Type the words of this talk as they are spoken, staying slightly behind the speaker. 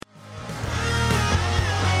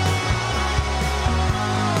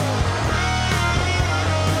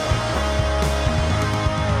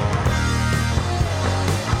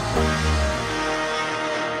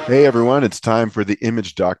Hey everyone, it's time for the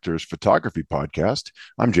Image Doctors Photography Podcast.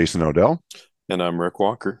 I'm Jason Odell, And I'm Rick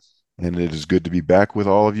Walker. and it is good to be back with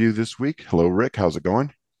all of you this week. Hello, Rick. How's it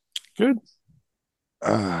going? Good,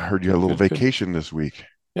 I heard you had a little good, good. vacation this week.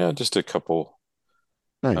 Yeah, just a couple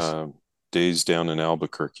Nice. um, days down in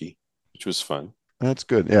Albuquerque, which was fun. That's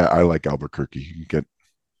good. Yeah, I like Albuquerque. You can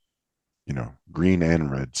get, green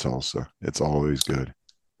and red salsa. It's always good.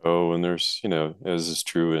 Oh, and as is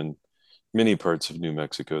true in many parts of New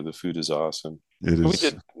Mexico, the food is awesome. It And we is.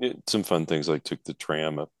 did some fun things like took the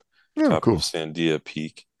tram up Oh, top of cool. Sandia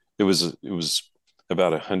Peak. It was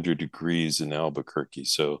about 100 degrees in Albuquerque,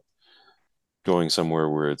 so going somewhere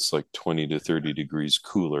where it's like 20 to 30 degrees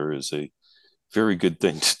cooler is a very good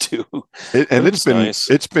thing to do. And But it it's was been nice.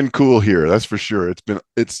 it's been cool here. That's for sure.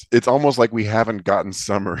 It's almost like we haven't gotten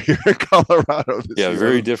summer here in Colorado this Yeah, year.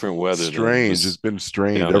 very different weather than it Strange. It's was been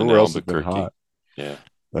strange. down in Everywhere else has been hot. Albuquerque.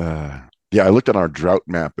 Yeah. Uh, yeah, I looked on our drought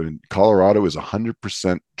map, and Colorado is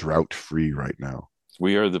 100% drought free right now.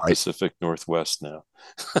 We are the I Pacific Northwest now.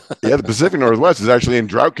 Yeah, the Pacific Northwest is actually in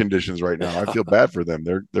drought conditions right now. I feel bad for them.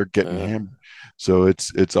 They're getting Uh, hammered, so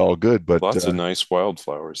it's all good. But Lots of nice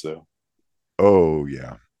wildflowers, though. oh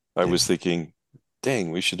yeah, I yeah. was thinking,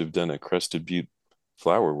 dang, we should have done a Crested Butte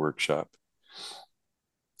flower workshop.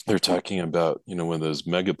 They're talking about, one of those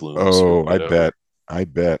mega blooms or Oh, whatever. I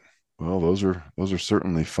bet. Well, those are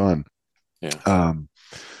certainly fun. Yeah. Um,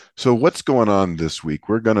 so what's going on this week?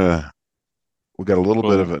 We got a little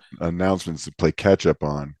bit of Well, announcements to play catch up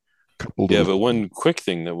on. A couple yeah, little but one quick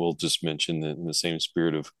thing that we'll just mention in the same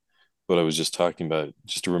spirit of what I was just talking about,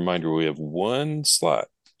 just a reminder, we have one slot,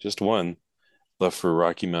 just one left for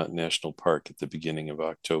Rocky Mountain National Park at the beginning of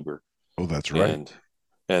October. Oh, that's right. and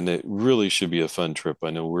and it really should be a fun trip. I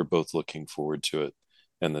know we're both looking forward to it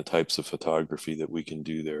and the types of photography that we can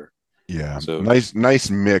do there. Yeah, So nice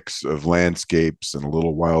mix of landscapes and a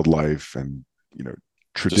little wildlife and you know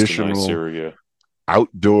just a nice traditional area.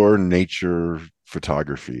 outdoor nature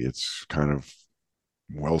photography. It's kind of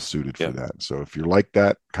well suited for Yeah. that. So if you like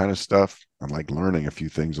that kind of stuff and like learning a few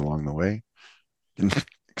things along the way,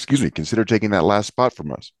 excuse me, consider taking that last spot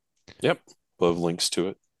from us. Yep. We'll have links to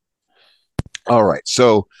it. All right.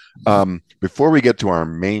 So before we get to our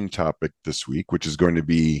main topic this week, which is going to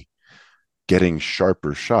be getting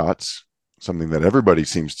sharper shots, something that everybody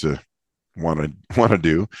seems to want to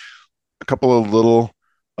do, a couple of little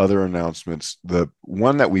other announcements. The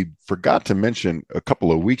one that we forgot to mention a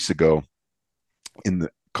couple of weeks ago in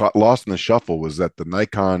the lost in the shuffle was that the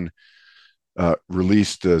Nikon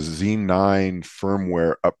released a Z9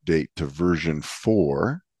 firmware update to version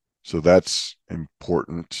 4. So that's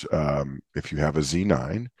important if you have a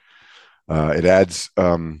Z9. It adds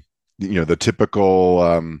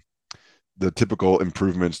the typical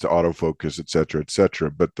improvements to autofocus, et cetera, et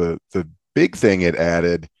cetera. But the big thing it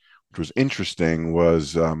added, which was interesting,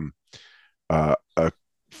 was a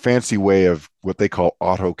fancy way of what they call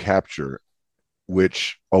auto capture,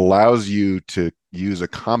 which allows you to use a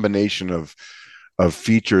combination of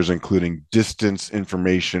features, including distance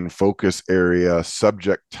information, focus area,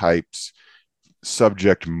 subject types,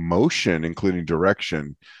 subject motion, including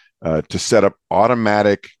direction, to set up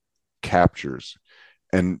automatic captures.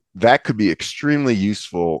 And that could be extremely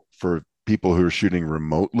useful for people who are shooting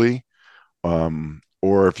remotely,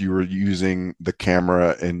 or if you were using the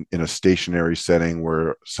camera in a stationary setting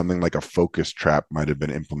where something like a focus trap might have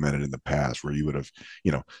been implemented in the past, where you would have,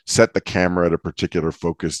 set the camera at a particular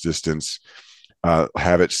focus distance,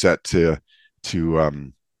 have it set to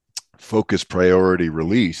focus priority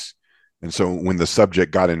release. And so when the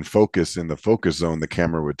subject got in focus in the focus zone, the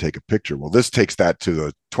camera would take a picture. Well, this takes that to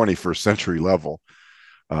the 21st century level.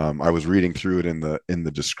 I was reading through it in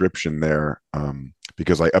the description there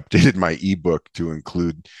because I updated my ebook to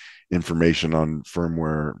include information on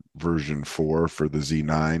firmware version 4 for the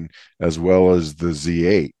Z9 as well as the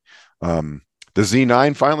Z8. The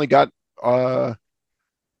Z9 finally got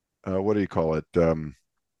what do you call it?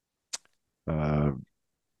 Uh,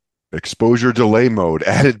 Exposure delay mode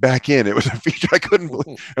added back in. It was a feature I couldn't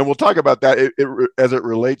believe, and we'll talk about that as it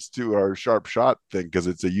relates to our sharp shot thing because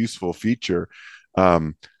it's a useful feature.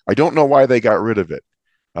 I don't know why they got rid of it.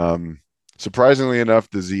 Um, Surprisingly enough,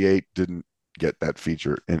 the Z8 didn't get that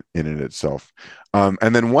feature in it itself.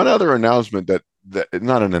 And then one other announcement that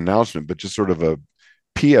not an announcement, but just sort of a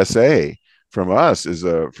PSA from us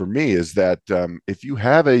for me is that if you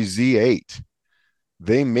have a Z8,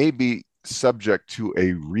 they may be subject to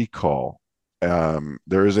a recall.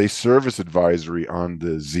 There is a service advisory on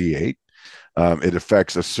the Z8. It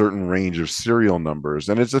affects a certain range of serial numbers,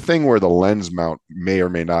 and it's a thing where the lens mount may or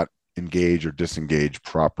may not engage or disengage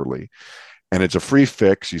properly. and it's a free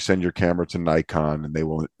fix. You send your camera to Nikon, and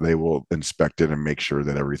they will inspect it and make sure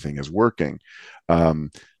that everything is working.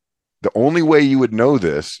 Um, the only way you would know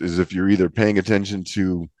this is if you're either paying attention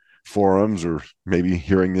to forums or maybe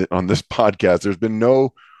hearing it on this podcast. There's been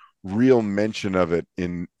no real mention of it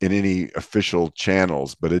in any official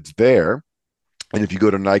channels, but it's there. And if you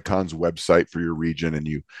go to Nikon's website for your region and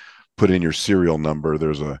you put in your serial number,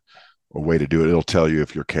 there's a way to do it. It'll tell you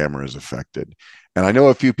if your camera is affected. And I know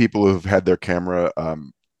a few people who've had their camera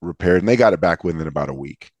repaired, and they got it back within about a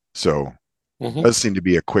week. So it Mm-hmm. does seem to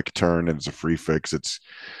be a quick turn, and it's a free fix. It's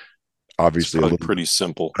It's obviously a probably little pretty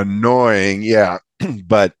simple. annoying, yeah,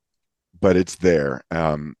 but it's there,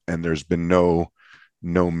 and there's been no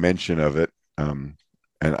mention of it.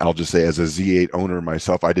 And I'll just say, as a Z8 owner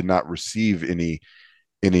myself, I did not receive any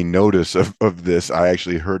notice of this. I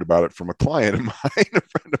actually heard about it from a client of mine, a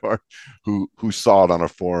friend of ours, who saw it on a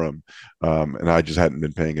forum, and I just hadn't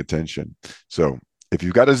been paying attention. So if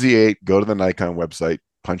you've got a Z8, go to the Nikon website,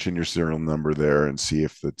 punch in your serial number there, and see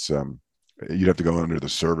if it's you'd have to go under the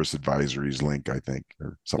service advisories link, I think,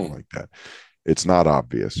 or something Hmm. like that. It's not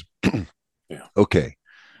obvious. Yeah. Okay,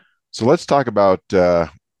 so let's talk about what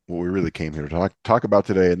we really came here to talk about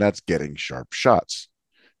today, and that's getting sharp shots,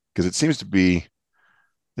 because it seems to be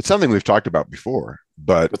it's something we've talked about before,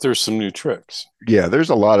 but But there's some new tricks. yeah, there's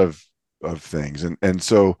a lot of things, and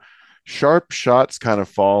so sharp shots kind of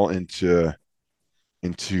fall into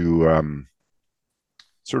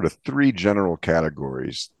sort of three general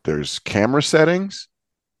categories. There's camera settings,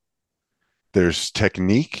 there's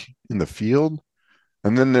technique in the field,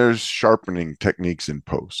 and then there's sharpening techniques in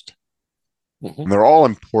post. Hmm. And they're all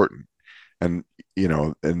important. And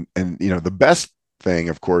the best thing,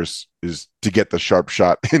 of course, is to get the sharp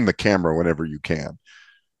shot in the camera whenever you can,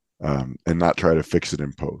 and not try to fix it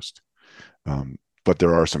in post. But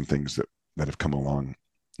there are some things that have come along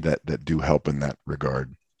that do help in that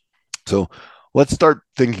regard. So let's start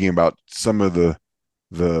thinking about some of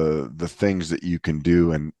the things that you can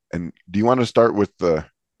do. And do you want to start with the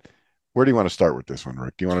where do you want to start with this one,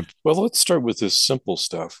 Rick? Do you want to? Well, let's start with this simple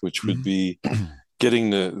stuff, which would be getting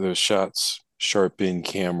the shots sharp in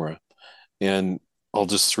camera. And I'll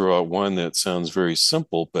just throw out one that sounds very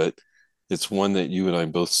simple, but it's one that you and I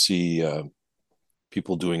both see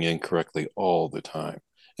people doing incorrectly all the time.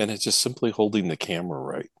 And it's just simply holding the camera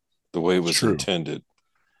right, the way it It's was true, intended.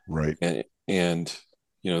 right? And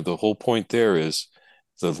the whole point there is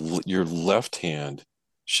your left hand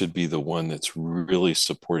should be the one that's really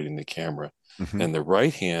supporting the camera, Hmm. and the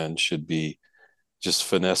right hand should be just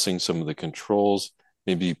finessing some of the controls,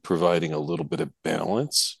 maybe providing a little bit of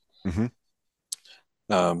balance, Hmm.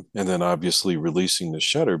 and then obviously releasing the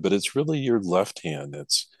shutter. But it's really your left hand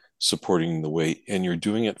that's supporting the weight, and you're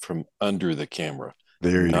doing it from under the camera,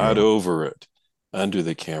 There you not go. over it, under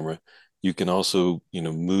the camera. You can also,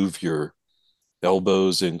 move your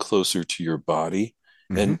elbows in closer to your body.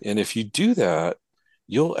 Hmm. And if you do that,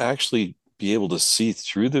 you'll actually be able to see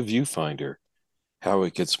through the viewfinder how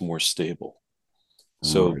it gets more stable.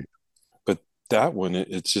 So, Right. but that one,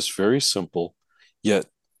 it's just very simple. Yet,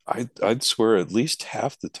 I'd swear at least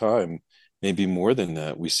half the time, maybe more than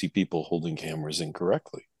that, we see people holding cameras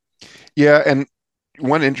incorrectly. Yeah, and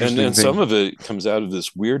one And interesting and some thing. of it comes out of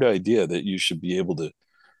this weird idea that you should be able to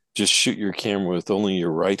just shoot your camera with only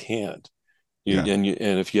your right hand. Yeah, And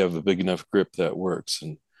if you have a big enough grip, that works.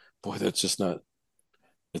 And boy, that's just not.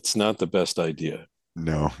 It's not the best idea.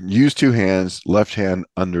 no. Use two hands, left hand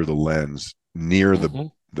under the lens, near Hmm.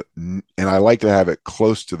 and I like to have it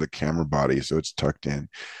close to the camera body so it's tucked in.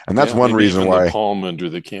 And that's Yeah, one maybe reason even the why, palm under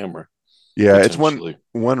the camera yeah, it's potentially.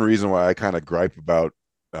 one reason why I kind of gripe about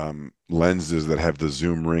lenses that have the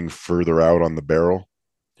zoom ring further out on the barrel.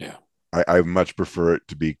 Yeah, I much prefer it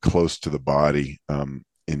to be close to the body,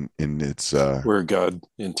 in its where God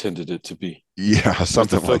intended it to be, yeah, with the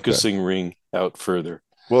something like that. focusing ring out further.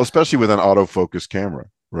 Well, especially with an autofocus camera,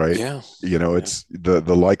 right? Yeah, yeah. It's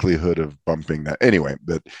the likelihood of bumping that anyway.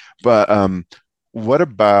 But what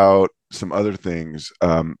about some other things?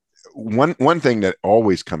 One thing that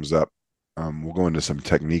always comes up. We'll go into some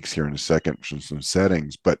techniques here in a second, some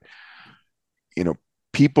settings, but you know,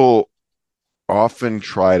 people often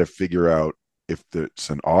try to figure out if it's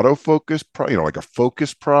an autofocus, like a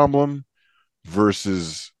focus problem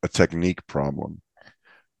versus a technique problem.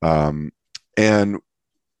 Um, and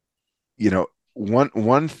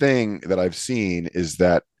one thing that I've seen is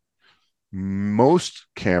that most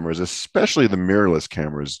cameras, especially the mirrorless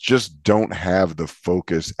cameras, just don't have the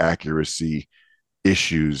focus accuracy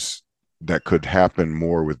issues that could happen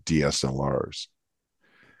more with DSLRs.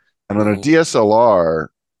 And on a Hmm. DSLR,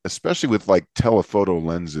 especially with like telephoto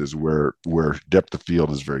lenses where depth of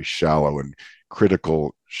field is very shallow and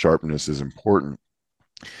critical sharpness is important,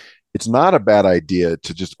 it's not a bad idea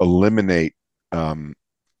to just eliminate um,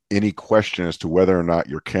 any question as to whether or not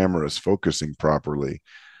your camera is focusing properly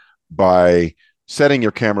by setting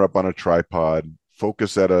your camera up on a tripod,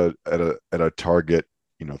 focus at a target,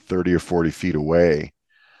 30 or 40 feet away,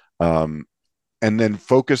 um, and then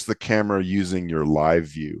focus the camera using your live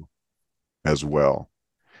view as well,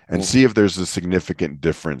 and see Mhm. if there's a significant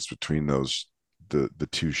difference between the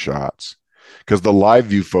two shots. Because the live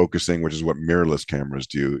view focusing, which is what mirrorless cameras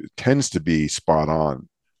do, tends to be spot on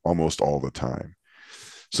almost all the time.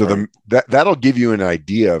 So Right. that'll give you an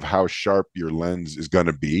idea of how sharp your lens is going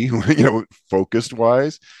to be, focused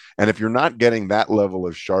wise. And if you're not getting that level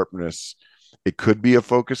of sharpness, it could be a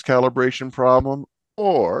focus calibration problem,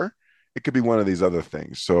 or it could be one of these other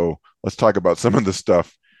things. So let's talk about some of the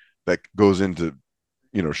stuff that goes into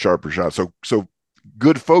sharper shots. So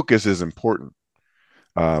good focus is important,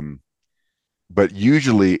 um, but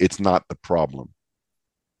usually it's not the problem.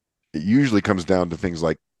 It usually comes down to things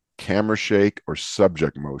like camera shake or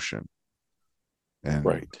subject motion, and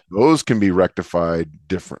Right. those can be rectified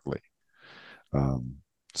differently. Um,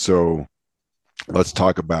 so let's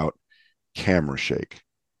talk about camera shake.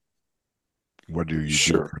 What do you do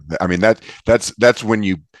Sure. for that? I mean, that's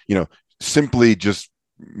when simply just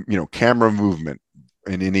camera movement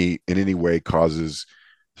in any way causes.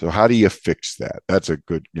 So how do you fix that? That's a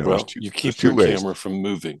good, there's Well, two you there's keep two your ways. camera from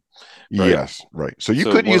moving, right? Yes, right. So you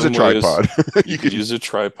So could use a one way is tripod. you You could could. use a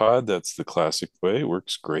tripod. That's the classic way. It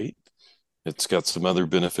works great. It's got some other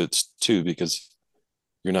benefits too because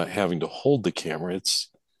you're not having to hold the camera. It's,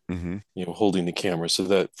 Mhm. holding the camera. So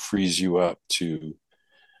that frees you up to,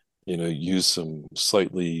 use some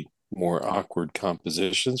slightly more awkward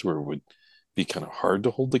compositions where it would be kind of hard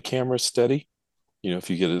to hold the camera steady, if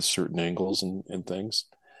you get at certain angles and things.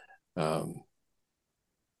 Um,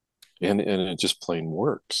 and it just plain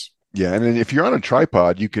works. Yeah, and then if you're on a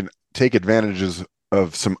tripod, you can take advantages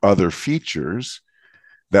of some other features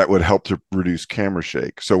that would help to reduce camera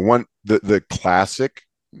shake. So the classic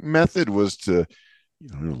method was to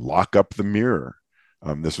lock up the mirror.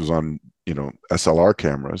 This was on SLR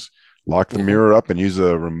cameras. Lock the Mm-hmm. mirror up and use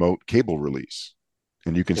a remote cable release,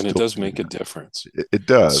 and you can And it still does do make a that. difference, It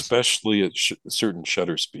does. especially at certain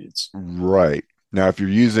shutter speeds. Right. Now, if you're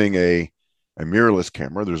using a mirrorless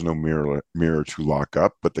camera, there's no mirror to lock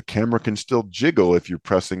up, but the camera can still jiggle if you're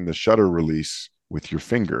pressing the shutter release with your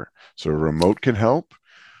finger. So a remote can help.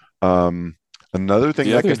 Um, Another thing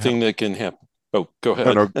The that other can help. thing that can happen, oh, go No,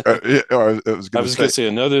 ahead. no, I was I going to was going say, to say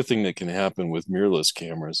another thing that can happen with mirrorless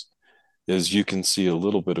cameras is you can see a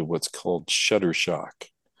little bit of what's called shutter shock.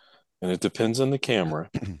 And it depends on the camera.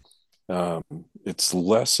 Um, it's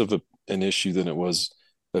less of an issue than it was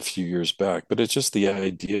a few years back, but it's just the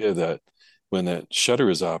idea that when that shutter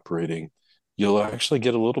is operating, you'll actually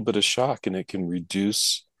get a little bit of shock, and it can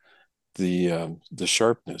reduce the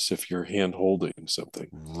sharpness if you're hand holding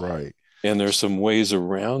something. right. And there's some ways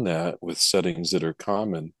around that with settings that are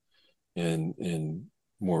common in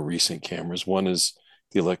more recent cameras. One is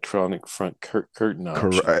the electronic front curtain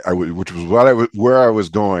option, Correct. Which was what where I was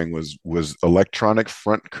going was electronic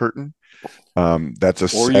front curtain. That's a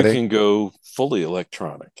or you setting. can go fully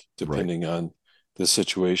electronic Right. depending on the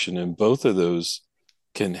situation. And both of those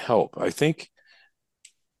can help. I think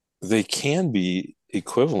they can be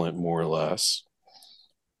equivalent more or less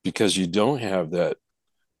because you don't have that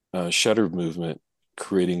shutter movement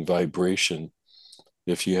creating vibration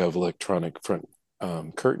if you have electronic front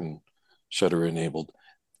curtain shutter enabled.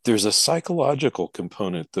 There's a psychological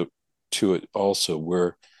component to it also,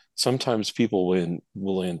 where sometimes people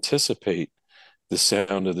will anticipate the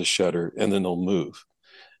sound of the shutter and then they'll move.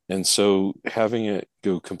 And so having it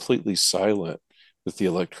go completely silent with the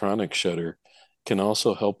electronic shutter can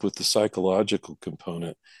also help with the psychological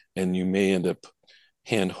component. And you may end up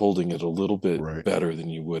hand holding it a little bit Right. better than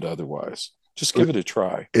you would otherwise. Just give it a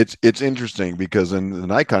try. It's interesting because in the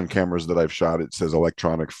Nikon cameras that I've shot, it says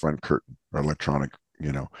electronic front curtain or electronic.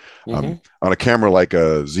 Mm-hmm. On a camera like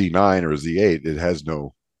a Z9 or a Z8, it has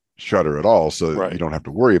no shutter at all, so you Right. don't have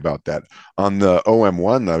to worry about that. On the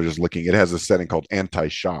OM1, I was just looking; it has a setting called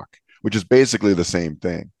anti-shock, which is basically the same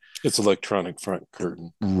thing. It's electronic front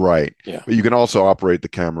curtain. Right. Yeah. But you can also operate the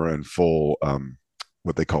camera in full,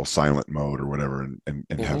 what they call silent mode or whatever, and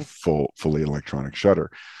Mm-hmm. have fully electronic shutter.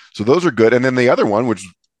 So those are good. And then the other one, which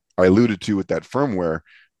I alluded to with that firmware,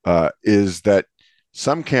 is that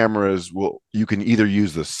some cameras you can either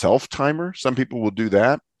use the self timer. Some people will do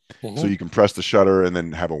that. So Mm-hmm. you can press the shutter and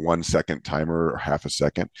then have a 1 second timer or half a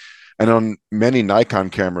second. And on many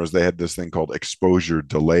Nikon cameras, they had this thing called exposure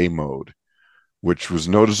delay mode, which was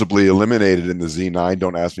noticeably eliminated in the Z9.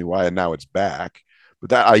 Don't ask me why, and now it's back.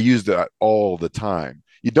 But that I used it all the time.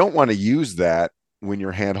 You don't want to use that when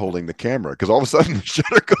you're hand holding the camera because all of a sudden the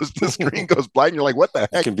shutter goes, the screen goes blind. And you're like, what the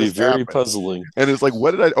It heck can be just very happened? puzzling. And it's like,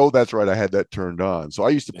 what did I? Oh, that's right, I had that turned on. So I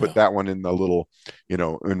used to put Yeah. that one in the little,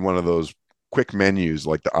 in one of those quick menus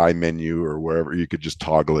like the I menu or wherever you could just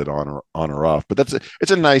toggle it on or off. But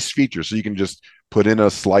it's a nice feature. So you can just put in a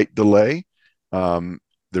slight delay. Um,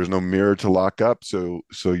 there's no mirror to lock up, so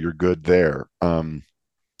you're good there.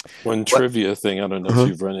 One But trivia thing, I don't know if uh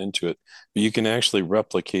you've run into it, but you can actually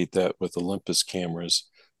replicate that with Olympus cameras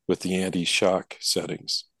with the anti-shock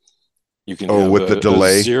settings. You can oh, have with the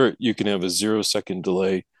delay. you can have a 0 second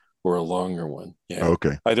delay or a longer one. Yeah.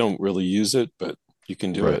 Okay, I don't really use it, but you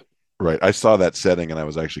can do right, it. right. I saw that setting and I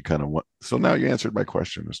was actually kind of so now you answered my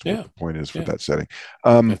question as to what Yeah. the point is for Yeah. that setting.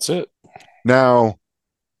 Um, That's it. now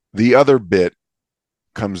the other bit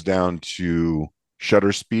comes down to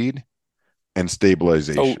shutter speed and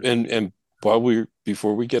Oh, stabilization. and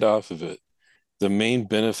before we get off of it, the main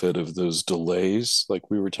benefit of those delays, like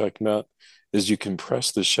we were talking about, is you can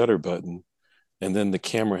press the shutter button and then the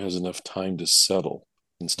camera has enough time to settle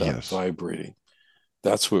and stop Yes, vibrating.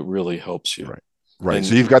 That's what really helps you. right, right.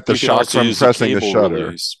 So And you've got the you can shock also from use a pressing the cable shutter.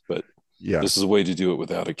 release, but Yeah. this is a way to do it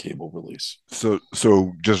without a cable release.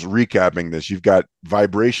 So just recapping this, you've got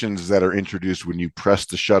vibrations that are introduced when you press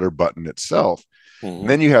the shutter button itself. And Mm-hmm,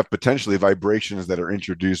 then you have potentially vibrations that are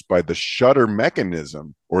introduced by the shutter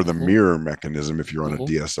mechanism or the mm-hmm, mirror mechanism if you're on a mm-hmm,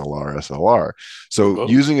 DSLR, SLR. or So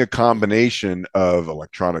both. using a combination of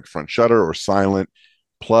electronic front shutter or silent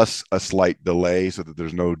plus a slight delay so that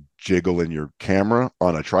there's no jiggle in your camera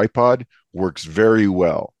on a tripod works very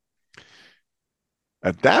well.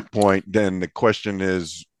 At that point, then the question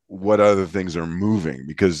is what other things are moving?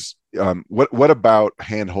 Because what about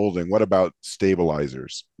hand holding? What about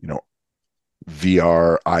stabilizers?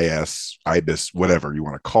 VR, IS, IBIS, whatever you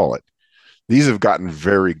want to call it. These have gotten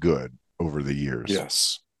very good over the years,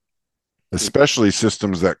 Yes. It, especially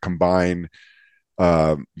systems that combine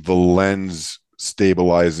the lens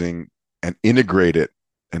stabilizing and integrate it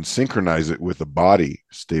and synchronize it with the body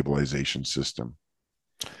stabilization system.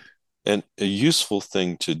 and a useful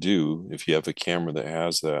thing to do if you have a camera that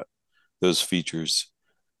has those features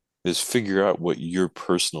is figure out what your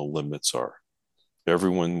personal limits are.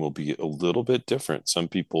 Everyone will be a little bit different. Some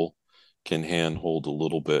people can hand hold a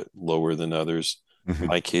little bit lower than others. In Mm-hmm.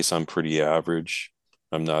 my case, I'm pretty average.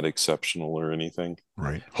 I'm not exceptional or anything.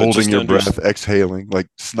 Right. But Holding just your under, breath, exhaling, like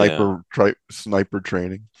yeah, sniper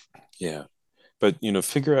training. yeah. But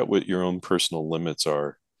figure out what your own personal limits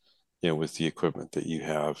are, with the equipment that you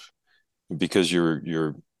have, because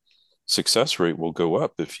your success rate will go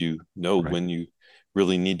up if you know Right. when you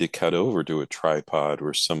really need to cut over to a tripod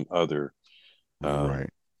or some other um, Right.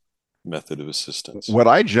 method of assistance. What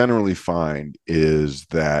I generally find is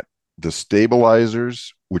that the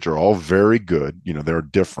stabilizers, which are all very good, they're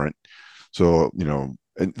different. So,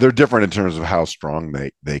 and they're different in terms of how strong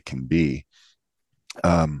they can be.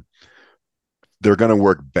 Um, they're going to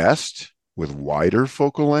work best with wider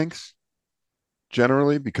focal lengths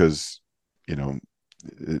generally because, you know,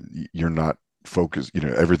 you're not focused,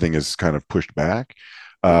 everything is kind of pushed back.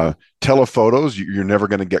 Mm-hmm. Uh, Telephotos, you're never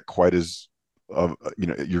going to get quite as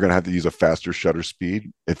you're going to have to use a faster shutter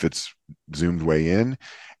speed if it's zoomed way in.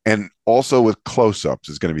 And also with close-ups,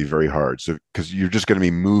 it's going to be very hard. So, because you're just going to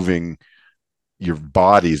be moving, your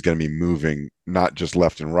body is going to be moving not just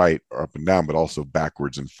left and right or up and down, but also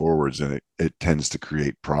backwards and forwards. And it tends to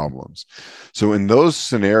create problems. So in those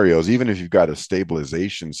scenarios, even if you've got a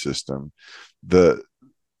stabilization system, the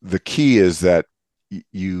the key is that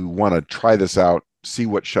you want to try this out, see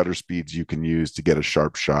what shutter speeds you can use to get a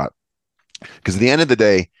sharp shot. Because at the end of the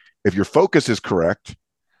day, if your focus is correct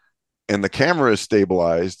and the camera is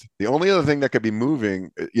stabilized, the only other thing that could be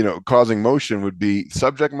moving, causing motion would be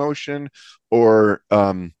subject motion or,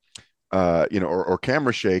 or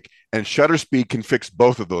camera shake. And shutter speed can fix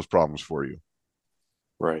both of those problems for you.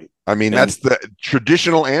 Right. I mean, And that's the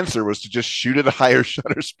traditional answer was to just shoot at a higher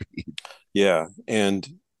shutter speed. yeah, and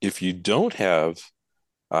if you don't have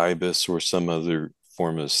IBIS or some other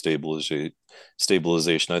form of stabilization,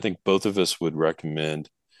 I think both of us would recommend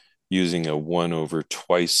using a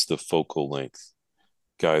 1/2 the focal length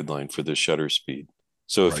guideline for the shutter speed.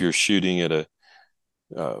 So if Right. you're shooting at a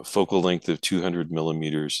focal length of 200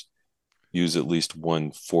 millimeters, use at least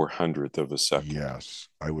 1/400th of a second, Yes,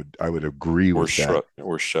 I would agree with that.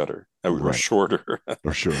 or shutter, or Right. shorter.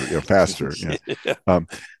 Or sure. Yeah, faster. Yeah. Yeah. Um,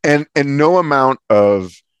 and no amount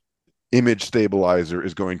of image stabilizer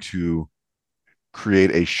is going to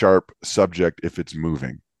create a sharp subject if it's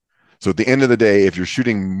moving. So at the end of the day, if you're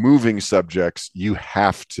shooting moving subjects, you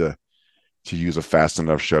have to use a fast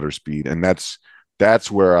enough shutter speed. And that's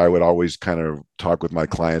where I would always kind of talk with my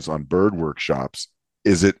clients on bird workshops.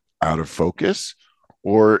 Is it out of focus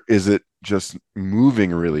or is it just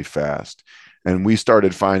moving really fast? And we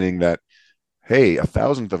started finding that, hey, a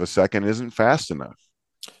thousandth of a second isn't fast enough.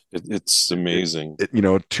 It's amazing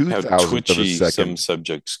Two how thousandth of a twitchy some second,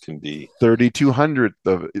 subjects can be. 3200th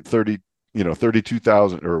of 30,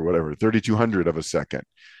 32,000 or whatever, 3200 of a second.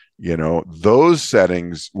 Those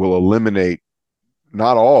settings will eliminate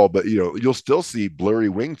not all, but you'll still see blurry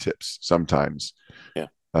wingtips sometimes, Yeah.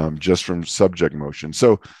 just from subject motion.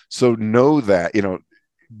 So know that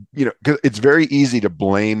cause it's very easy to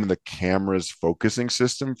blame the camera's focusing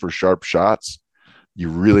system for sharp shots. You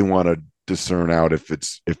really want to discern out if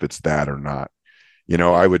it's that or not.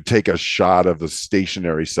 I would take a shot of the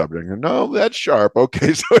stationary subject and no, that's sharp.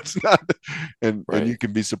 Okay, so it's not, and you Right.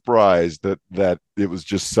 can be surprised that it was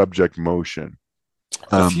just subject motion.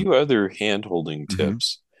 A Um, few other hand holding mhm.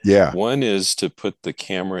 tips. Yeah. One is to put the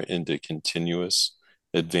camera into continuous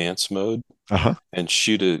advance mode Uh-huh. and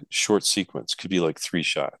shoot a short sequence. Could be like 3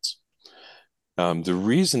 shots. The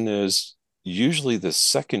reason is usually the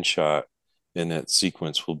second shot in that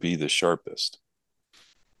sequence will be the sharpest.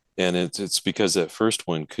 And it's because that first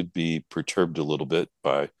one could be perturbed a little bit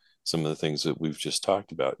by some of the things that we've just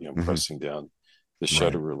talked about, Hmm. pressing down the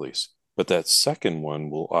shutter Right. release. But that second one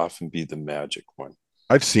will often be the magic one.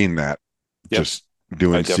 I've seen that, Yep, just I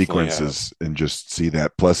doing definitely have. sequences and just see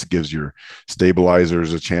that. Plus, it gives your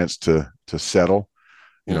stabilizers a chance to settle.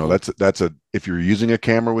 Hmm. That's a if you're using a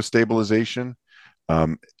camera with stabilization,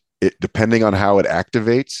 um, it depending on how it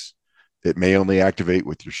activates, it may only activate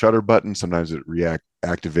with your shutter button. Sometimes it react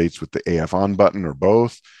activates with the AF on button or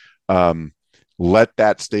both. Um, let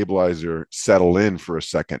that stabilizer settle in for a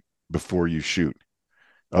second before you shoot.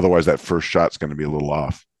 Otherwise, that first shot's going to be a little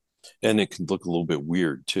off. And it can look a little bit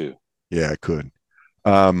weird too. Yeah, it could.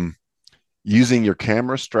 Um, Using your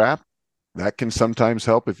camera strap, that can sometimes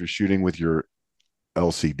help if you're shooting with your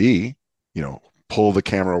LCD. Pull the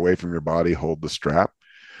camera away from your body, hold the strap.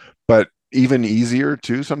 But even easier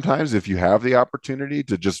too, sometimes if you have the opportunity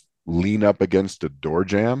to just lean up against a door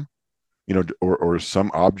jamb, or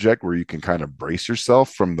some object where you can kind of brace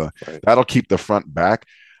yourself from Right. that'll keep the front back.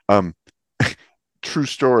 Um, True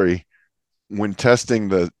story. When testing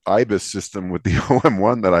the IBIS system with the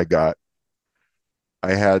OM1 that I got,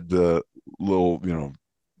 I had the little,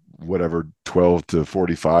 whatever 12 to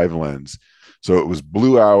 45 lens. So it was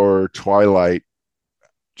blue hour, twilight,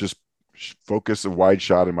 just focus a wide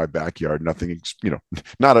shot in my backyard. Nothing,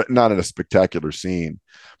 not in a spectacular scene,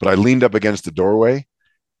 but I leaned up against the doorway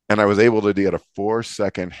and I was able to get a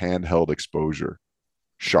 4-second handheld exposure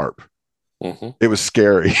sharp. Hmm. It was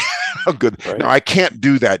scary how good. Now Right. I can't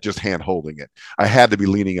do that just hand holding it. I had to be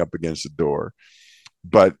leaning up against the door,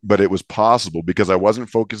 but it was possible because I wasn't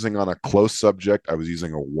focusing on a close subject. I was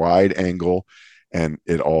using a wide angle, and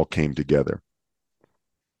it all came together.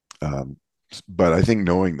 Um, but I think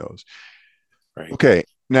knowing those. Right. Okay,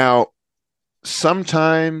 now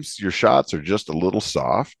sometimes your shots are just a little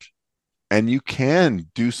soft, and you can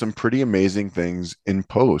do some pretty amazing things in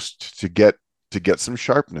post to get some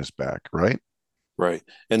sharpness back, right? Right.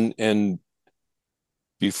 And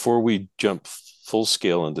before we jump full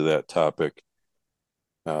scale into that topic,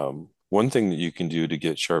 one thing that you can do to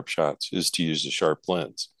get sharp shots is to use a sharp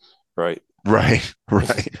lens, right? Right,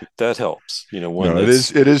 right. That helps. One No, it is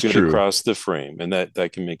that's it is good true. across the frame, and that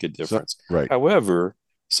can make a So, difference. right. However,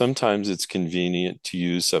 sometimes it's convenient to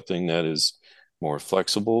use something that is more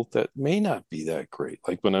flexible that may not be that great.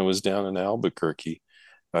 Like when I was down in Albuquerque,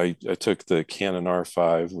 I took the Canon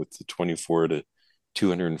R5 with the 24 to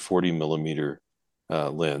 240 millimeter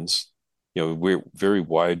lens. We're very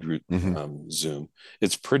wide Hmm. zoom.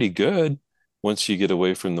 It's pretty good once you get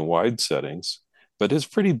away from the wide settings, but it's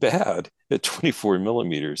pretty bad at 24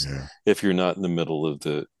 millimeters Yeah. if you're not in the middle of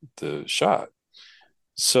the shot.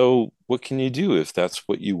 So what can you do if that's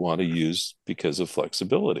what you want to use because of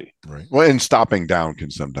flexibility? Right. Well, and stopping down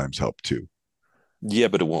can sometimes help too. Yeah,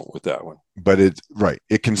 but it won't with that one. But it's right.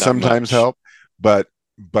 It can Not sometimes much. help, but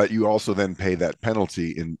you also then pay that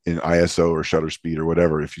penalty in ISO or shutter speed or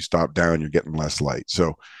whatever. If you stop down, you're getting less light.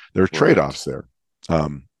 So there are Right. trade-offs there.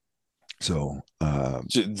 So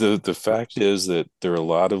The fact is that there are a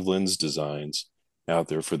lot of lens designs out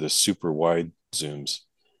there for the super wide zooms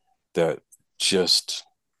that just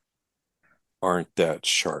aren't that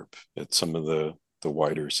sharp at some of the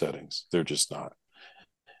wider settings. They're just not.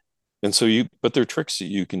 And so but there are tricks that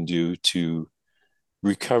you can do to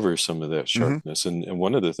recover some of that mhm. sharpness. And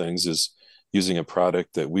one of the things is using a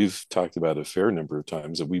product that we've talked about a fair number of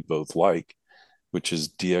times that we both like, which is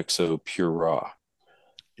DxO Pure Raw.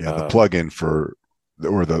 Yeah, the Um, plugin for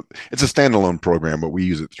or the it's a standalone program, but we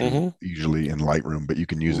use it through mhm, usually in Lightroom. But you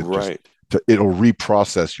can use it just right. to it'll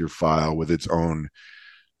reprocess your file with its own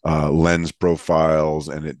lens profiles,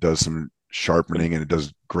 and it does some And sharpening, and it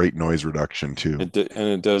does great noise reduction too. and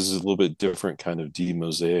it does a little bit different kind of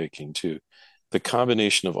demosaicing too. The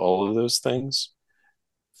combination of all of those things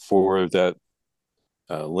for that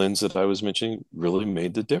lens that I was mentioning really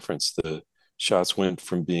made the difference. The shots went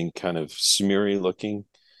from being kind of smeary looking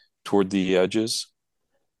toward the edges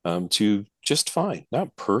to just fine,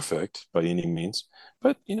 not perfect by any means,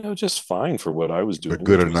 but just fine for what I was But doing,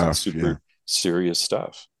 good which wasn't enough, yeah. super serious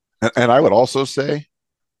stuff. And I would also say,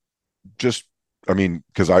 just I mean,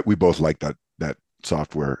 because I we both like that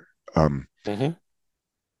software. Hmm.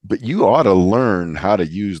 But you ought to learn how to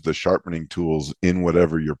use the sharpening tools in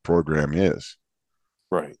whatever your program is.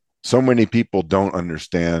 Right. So many people don't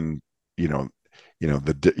understand,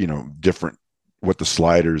 different what the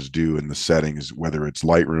sliders do in the settings, whether it's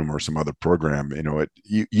Lightroom or some other program.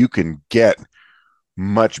 You can get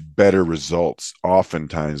much better results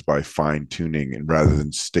oftentimes by fine tuning and rather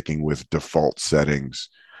than sticking with default settings.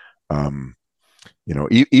 Um,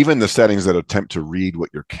 even the settings that attempt to read what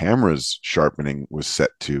your camera's sharpening was set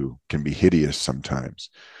to can be hideous sometimes,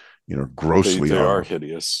 They grossly they are off.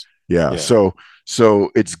 hideous. Yeah. Yeah.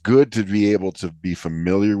 So it's good to be able to be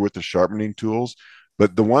familiar with the sharpening tools,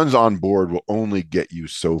 but the ones on board will only get you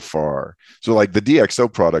so far. So like the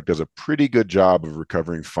DxO product does a pretty good job of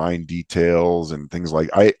recovering fine details and things like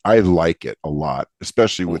I like it a lot,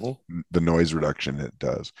 especially with Hmm. the noise reduction it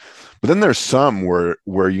does. But then there's some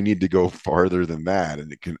where you need to go farther than that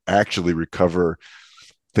and it can actually recover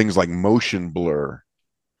things like motion blur,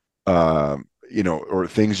 or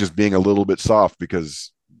things just being a little bit soft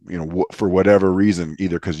because for whatever reason,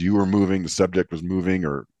 either because you were moving, the subject was moving,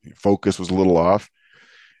 or focus was a little off.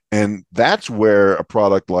 And that's where a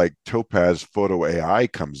product like Topaz Photo AI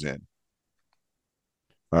comes in,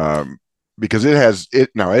 um, because it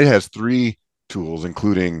has three tools, um,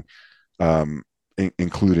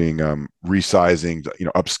 including resizing,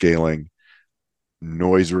 upscaling,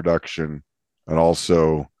 noise reduction, and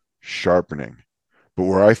also sharpening. But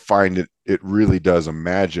where I find it really does a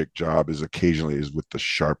magic job is occasionally is with the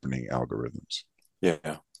sharpening algorithms.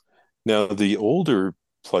 Yeah. Now the older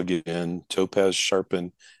plugin, Topaz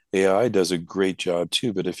Sharpen AI, does a great job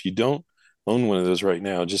too. But if you don't own one of those right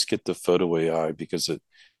now, just get the Photo AI because it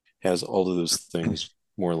has all of those things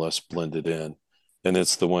more or less blended in. And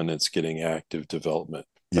it's the one that's getting active development.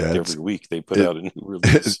 Yeah, Like it's every week they put it out a new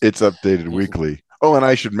release. it's updated Mhm. weekly. Oh, and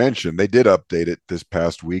I should mention they did update it this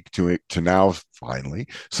past week to now finally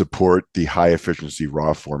support the high efficiency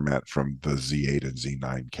RAW format from the Z8 and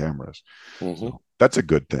Z9 cameras. Mhm. So that's a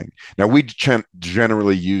good thing. Now we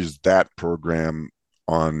generally use that program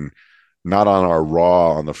on not on our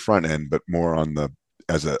RAW on the front end, but more on the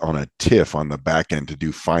as a on a TIFF on the back end to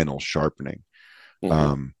do final sharpening. Mhm.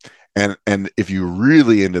 Um, and if you're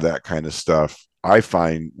really into that kind of stuff, I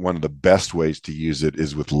find one of the best ways to use it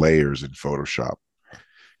is with layers in Photoshop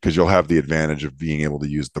because you'll have the advantage of being able to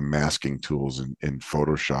use the masking tools in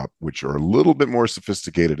Photoshop, which are a little bit more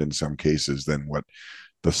sophisticated in some cases than what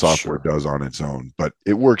the software Sure. does on its own. But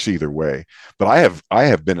it works either way. But I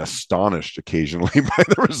have been astonished occasionally by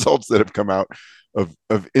the results that have come out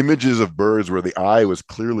of images of birds where the eye was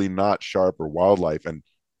clearly not sharp or wildlife, and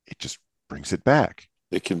it just brings it back.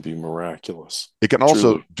 It can be miraculous. It can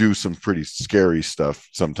also Truly. do some pretty scary stuff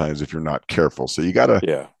sometimes if you're not careful. So you got to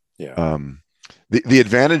Yeah. Yeah. um, the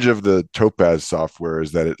advantage of the Topaz software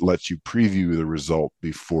is that it lets you preview the result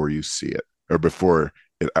before you see it or before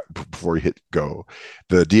you hit go.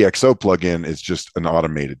 The DxO plugin is just an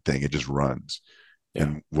automated thing; it just runs, Yeah.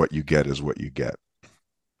 and what you get is what you get.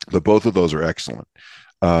 But both of those are excellent.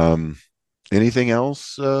 Um, Anything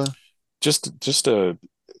else? Just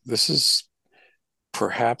this is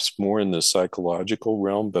perhaps more in the psychological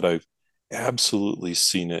realm, but I've absolutely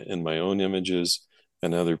seen it in my own images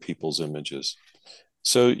and other people's images.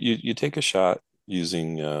 So you take a shot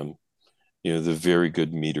using the very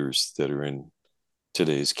good meters that are in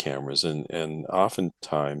today's cameras, and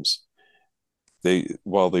oftentimes they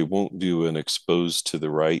while they won't do an exposed to the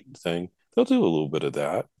right thing, they'll do a little bit of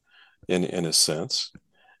that in a sense.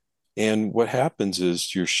 And what happens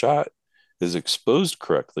is your shot is exposed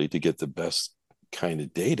correctly to get the best kind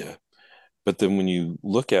of data. But then when you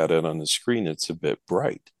look at it on the screen, it's a bit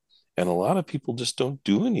bright. And a lot of people just don't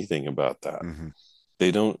do anything about that. Mhm.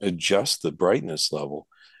 They don't adjust the brightness level.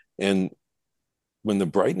 And when the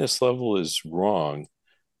brightness level is wrong,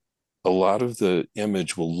 a lot of the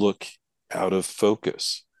image will look out of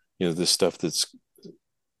focus. The stuff that's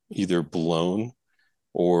either blown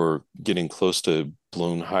or getting close to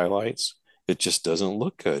blown highlights, it just doesn't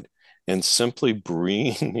look good. And simply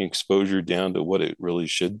bringing the exposure down to what it really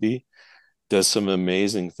should be does some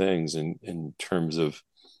amazing things in terms of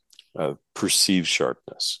perceived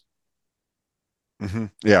sharpness.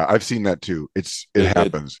 Yeah, I've seen that too. It It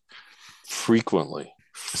happens. frequently,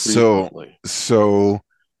 So frequently. so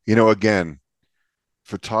again,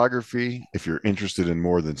 photography, if you're interested in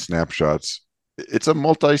more than snapshots, it's a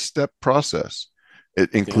multi-step process. It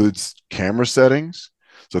Yeah, includes camera settings,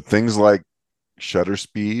 so things like shutter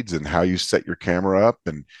speeds and how you set your camera up,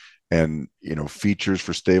 and features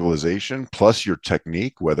for stabilization, plus your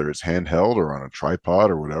technique, whether it's handheld or on a tripod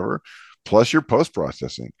or whatever, plus your post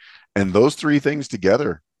processing. And those three things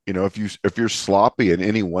together, if you're sloppy in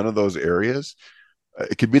any one of those areas,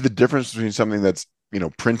 it could be the difference between something that's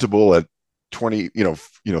printable at 20,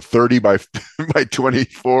 30 by by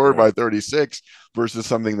 24 by right. 36, versus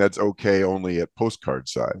something that's okay only at postcard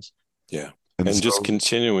size. Yeah. And And just so,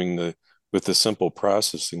 continuing with the simple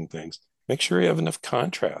processing things, make sure you have enough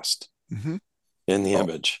contrast mhm, in the all,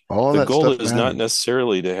 image. all The that goal stuff is not matters.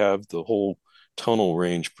 necessarily to have the whole tonal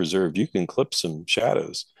range preserved. You can clip some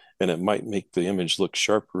shadows and it might make the image look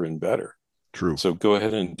sharper and better. True. So go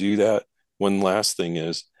ahead and do that. One last thing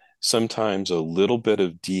is sometimes a little bit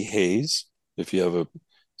of dehaze, if you have a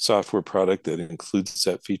software product that includes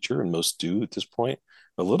that feature, and most do at this point,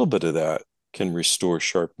 a little bit of that can restore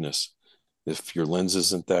sharpness. If your lens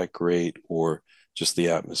isn't that great or just the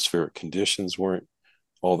atmospheric conditions weren't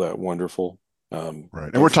all that wonderful, Right.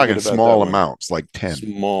 And we're don't talking forget about that small one. amounts, like 10.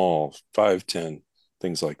 Small, 5, 10,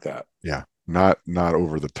 things like that. Yeah. Not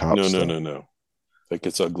over the top No, no, stuff. no, no. That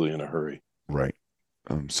gets ugly in a hurry. Right.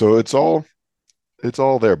 So it's all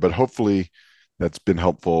there, but hopefully that's been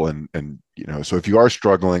helpful. And so if you are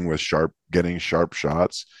struggling with getting sharp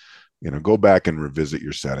shots, go back and revisit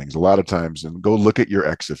your settings a lot of times, and go look at your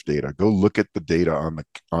EXIF data. Go look at the data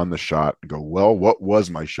on the shot and go, well, what was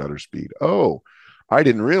my shutter speed? Oh, I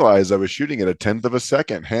didn't realize I was shooting at a tenth of a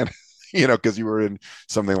second, and because you were in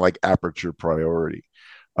something like aperture priority.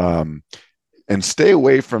 Um, and stay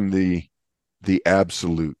away from the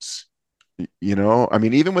absolutes. I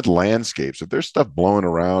mean, even with landscapes, if there's stuff blowing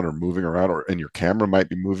around or moving around, and your camera might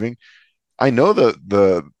be moving, I know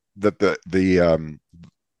the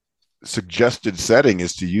suggested setting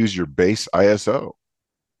is to use your base ISO.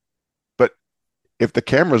 But if the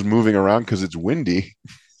camera's moving around because it's windy,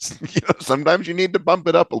 sometimes you need to bump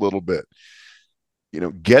it up a little bit.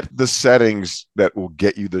 Get the settings that will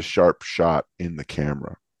get you the sharp shot in the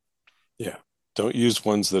camera. Yeah. Don't use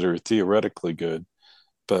ones that are theoretically good,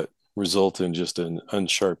 but result in just an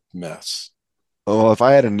unsharp mess. Oh, if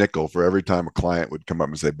I had a nickel for every time a client would come up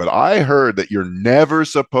and say, but I heard that you're never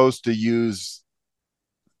supposed to use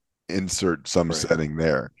insert some Right. setting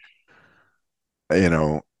there. You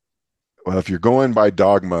know, well, if you're going by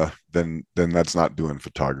dogma, then that's not doing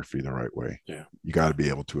photography the right way. Yeah. You got to be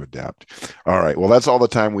able to adapt. All right. Well, that's all the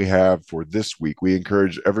time we have for this week. We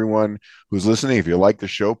encourage everyone who's listening, if you like the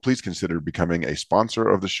show, please consider becoming a sponsor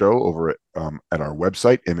of the show over at our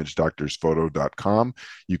website, imagedoctorsphoto.com.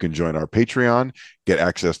 You can join our Patreon, get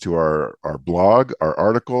access to our blog, our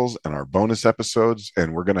articles, and our bonus episodes.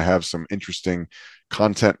 And we're going to have some interesting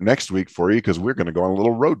content next week for you, because we're going to go on a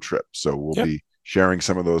little road trip. So we'll Yeah. be sharing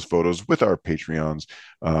some of those photos with our Patreons,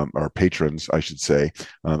 our patrons, I should say.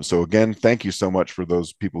 So again, thank you so much for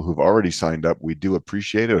those people who've already signed up. We do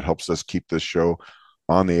appreciate it. It helps us keep this show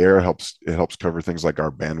on the air. It helps cover things like our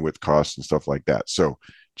bandwidth costs and stuff like that. So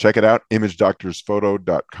check it out,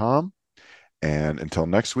 imagedoctorsphoto.com. And until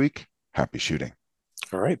next week, happy shooting.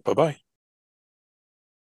 All right. Bye bye.